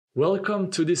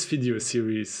Welcome to this video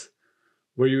series,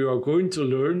 where you are going to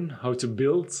learn how to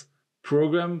build,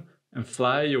 program and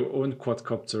fly your own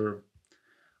quadcopter.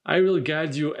 I will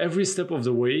guide you every step of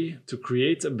the way to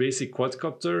create a basic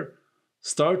quadcopter,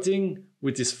 starting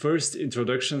with this first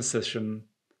introduction session.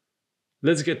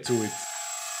 Let's get to it.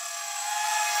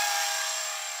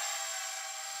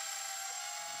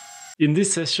 In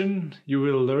this session, you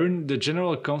will learn the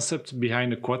general concept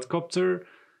behind a quadcopter,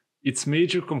 its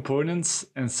major components,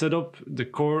 and set up the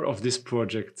core of this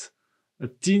project, a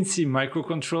Teensy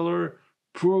microcontroller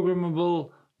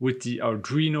programmable with the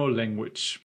Arduino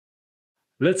language.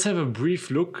 Let's have a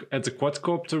brief look at the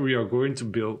quadcopter we are going to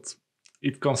build.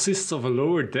 It consists of a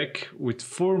lower deck with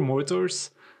 4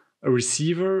 motors, a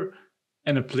receiver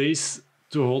and a place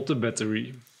to hold the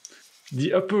battery.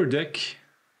 The upper deck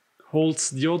holds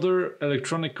the other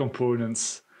electronic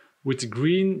components, with the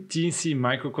green Teensy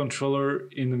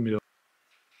microcontroller in the middle.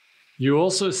 You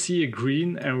also see a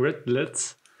green and red LED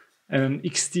and an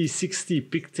XT60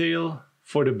 pigtail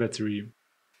for the battery.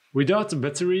 Without the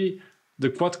battery, the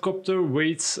quadcopter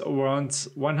weighs around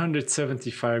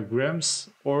 175 grams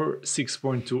or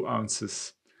 6.2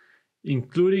 ounces.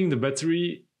 Including the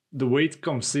battery, the weight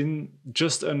comes in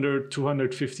just under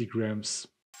 250 grams.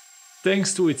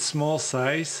 Thanks to its small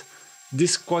size,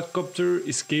 this quadcopter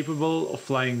is capable of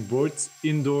flying both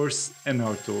indoors and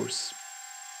outdoors.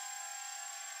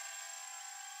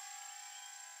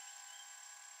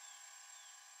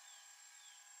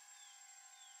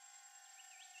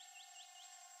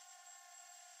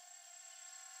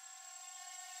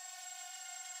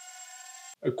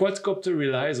 A quadcopter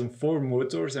relies on 4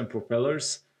 motors and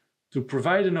propellers to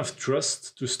provide enough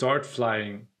thrust to start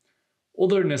flying.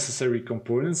 Other necessary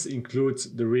components include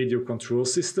the radio control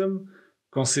system,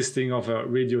 consisting of a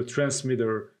radio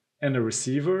transmitter and a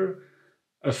receiver,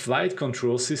 a flight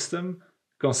control system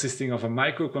consisting of a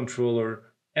microcontroller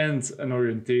and an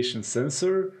orientation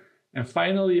sensor, and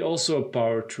finally also a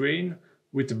powertrain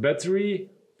with a battery,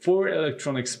 4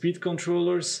 electronic speed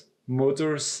controllers,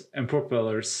 motors and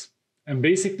propellers. And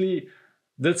basically,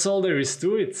 that's all there is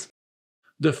to it.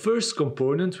 The first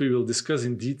component we will discuss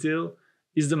in detail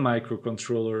is the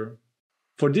microcontroller.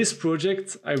 For this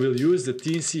project, I will use the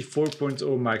Teensy 4.0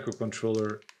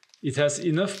 microcontroller. It has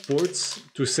enough ports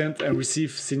to send and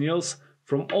receive signals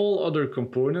from all other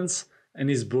components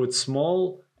and is both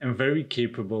small and very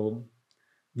capable.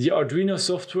 The Arduino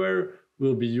software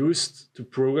will be used to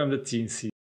program the Teensy.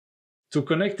 To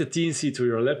connect the Teensy to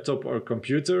your laptop or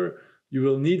computer, you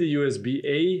will need a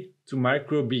USB-A to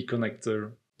micro B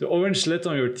connector. The orange LED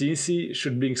on your Teensy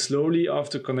should blink slowly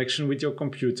after connection with your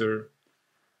computer.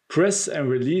 Press and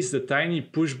release the tiny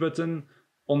push button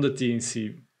on the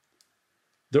Teensy.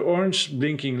 The orange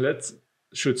blinking LED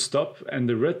should stop and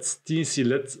the red Teensy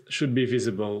LED should be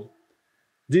visible.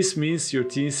 This means your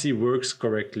Teensy works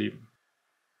correctly.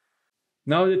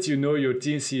 Now that you know your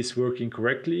Teensy is working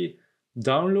correctly,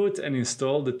 download and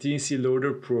install the Teensy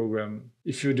Loader program.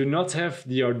 If you do not have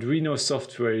the Arduino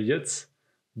software yet,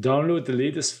 download the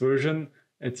latest version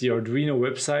at the Arduino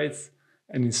website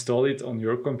and install it on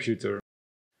your computer.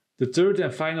 The third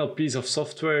and final piece of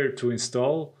software to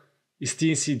install is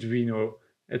Teensy Arduino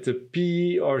at the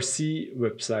PERC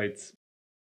website.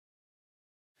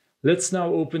 Let's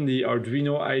now open the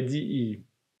Arduino IDE.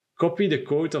 Copy the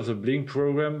code of the Blink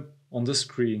program on the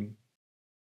screen.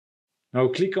 Now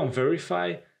click on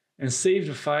Verify and save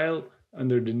the file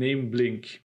under the name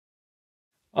Blink.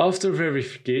 After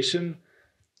verification,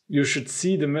 you should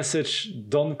see the message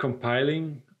 "Done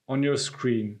compiling" on your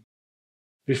screen.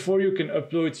 Before you can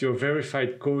upload your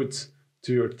verified code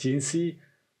to your Teensy,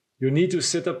 you need to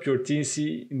set up your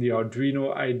Teensy in the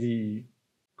Arduino IDE.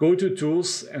 Go to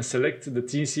Tools and select the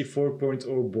Teensy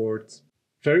 4.0 board.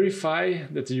 Verify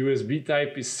that the USB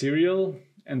type is serial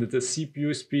and that the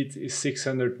CPU speed is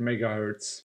 600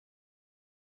 MHz.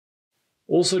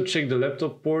 Also check the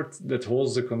laptop port that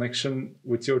holds the connection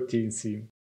with your Teensy.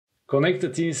 Connect the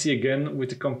Teensy again with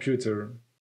the computer.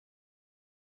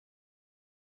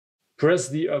 Press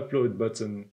the Upload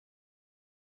button.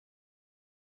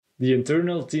 The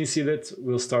internal Teensy LED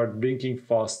will start blinking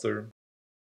faster.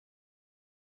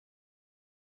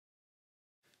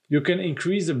 You can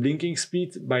increase the blinking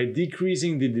speed by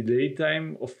decreasing the delay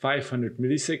time of 500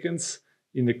 milliseconds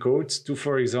in the code to,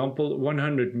 for example,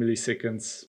 100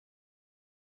 milliseconds.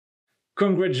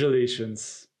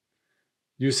 Congratulations!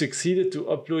 You succeeded to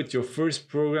upload your first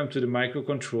program to the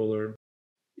microcontroller.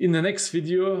 In the next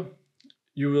video,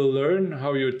 you will learn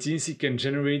how your Teensy can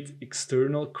generate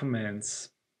external commands.